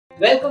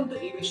Welcome to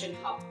eVision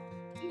Hub.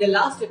 In the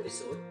last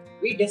episode,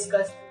 we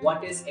discussed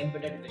what is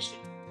embedded vision.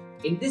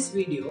 In this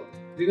video,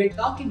 we will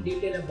talk in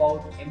detail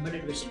about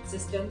embedded vision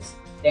systems,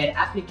 their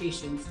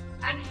applications,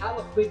 and have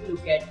a quick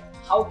look at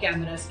how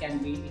cameras can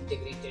be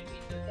integrated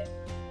into them.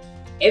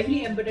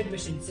 Every embedded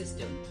vision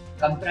system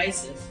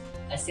comprises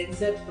a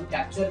sensor to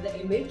capture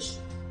the image,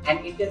 an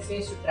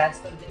interface to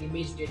transfer the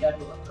image data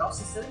to a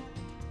processor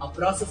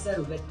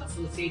with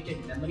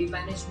associated memory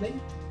management,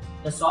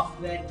 the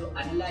software to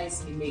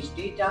analyze image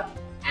data,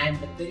 and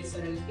the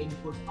peripheral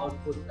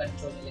input-output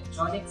control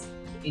electronics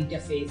to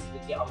interface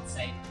with the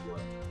outside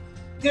world.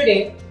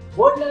 Today,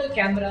 board-level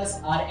cameras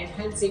are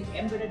enhancing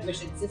embedded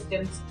vision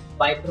systems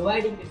by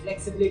providing the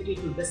flexibility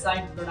to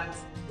design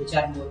products which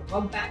are more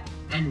compact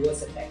and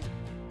versatile.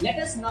 Let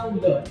us now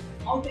learn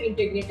how to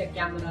integrate a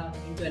camera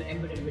into an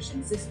embedded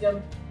vision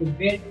system to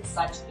build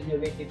such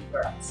innovative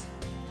products.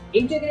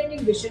 Integrating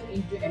vision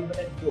into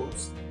embedded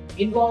boards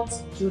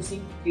involves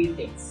choosing three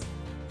things.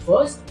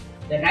 First,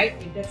 the right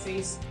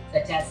interface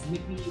such as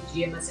MIPI,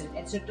 GMSL,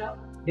 etc.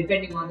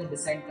 depending on the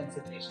design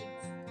considerations.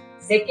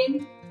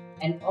 Second,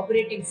 an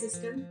operating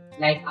system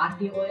like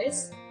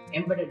RTOS,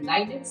 embedded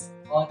Linux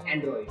or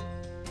Android.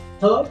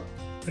 Third,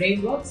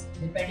 frameworks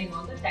depending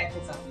on the type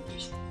of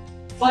application.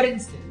 For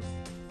instance,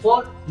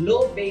 for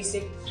low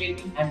basic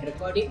streaming and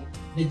recording,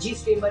 the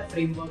GStreamer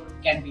framework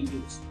can be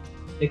used.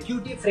 The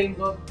Qt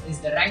framework is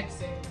the right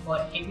fit for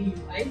heavy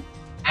UI,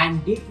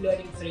 and deep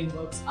learning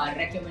frameworks are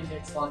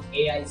recommended for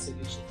AI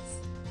solutions.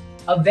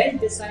 A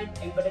well-designed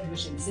embedded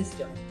vision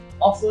system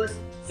offers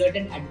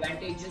certain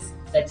advantages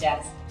such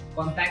as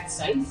compact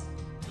size,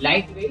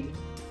 lightweight,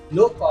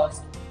 low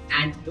cost,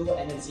 and low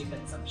energy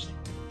consumption.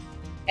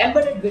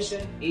 Embedded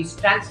vision is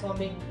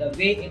transforming the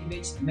way in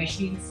which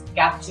machines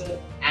capture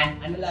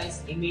and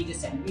analyze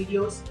images and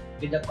videos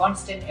with the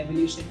constant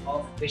evolution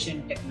of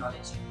vision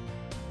technology.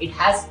 It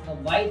has a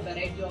wide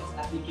variety of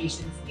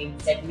applications in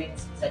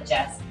segments such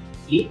as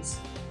fleets,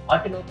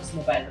 autonomous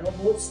mobile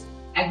robots,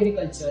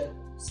 agriculture,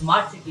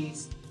 smart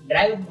cities,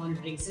 driver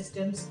monitoring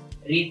systems,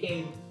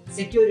 retail,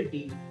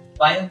 security,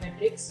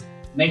 biometrics,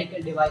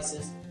 medical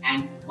devices,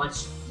 and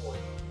much more.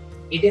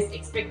 It is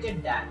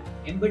expected that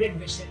embedded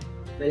vision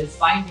will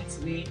find its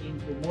way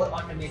into more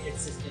automated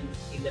systems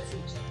in the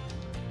future.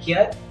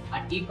 Here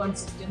at Econ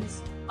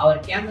Systems, our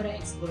camera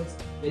experts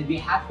will be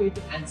happy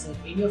to answer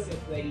any of your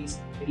queries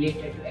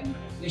related to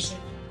embedded vision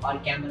or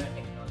camera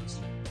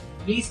technology.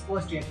 Please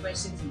post your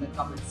questions in the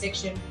comment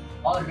section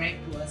or write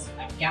to us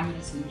at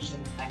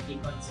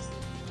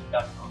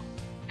camerasolutions@econsystems.com.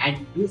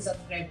 And do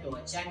subscribe to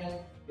our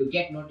channel to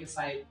get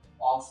notified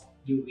of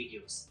new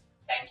videos.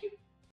 Thank you.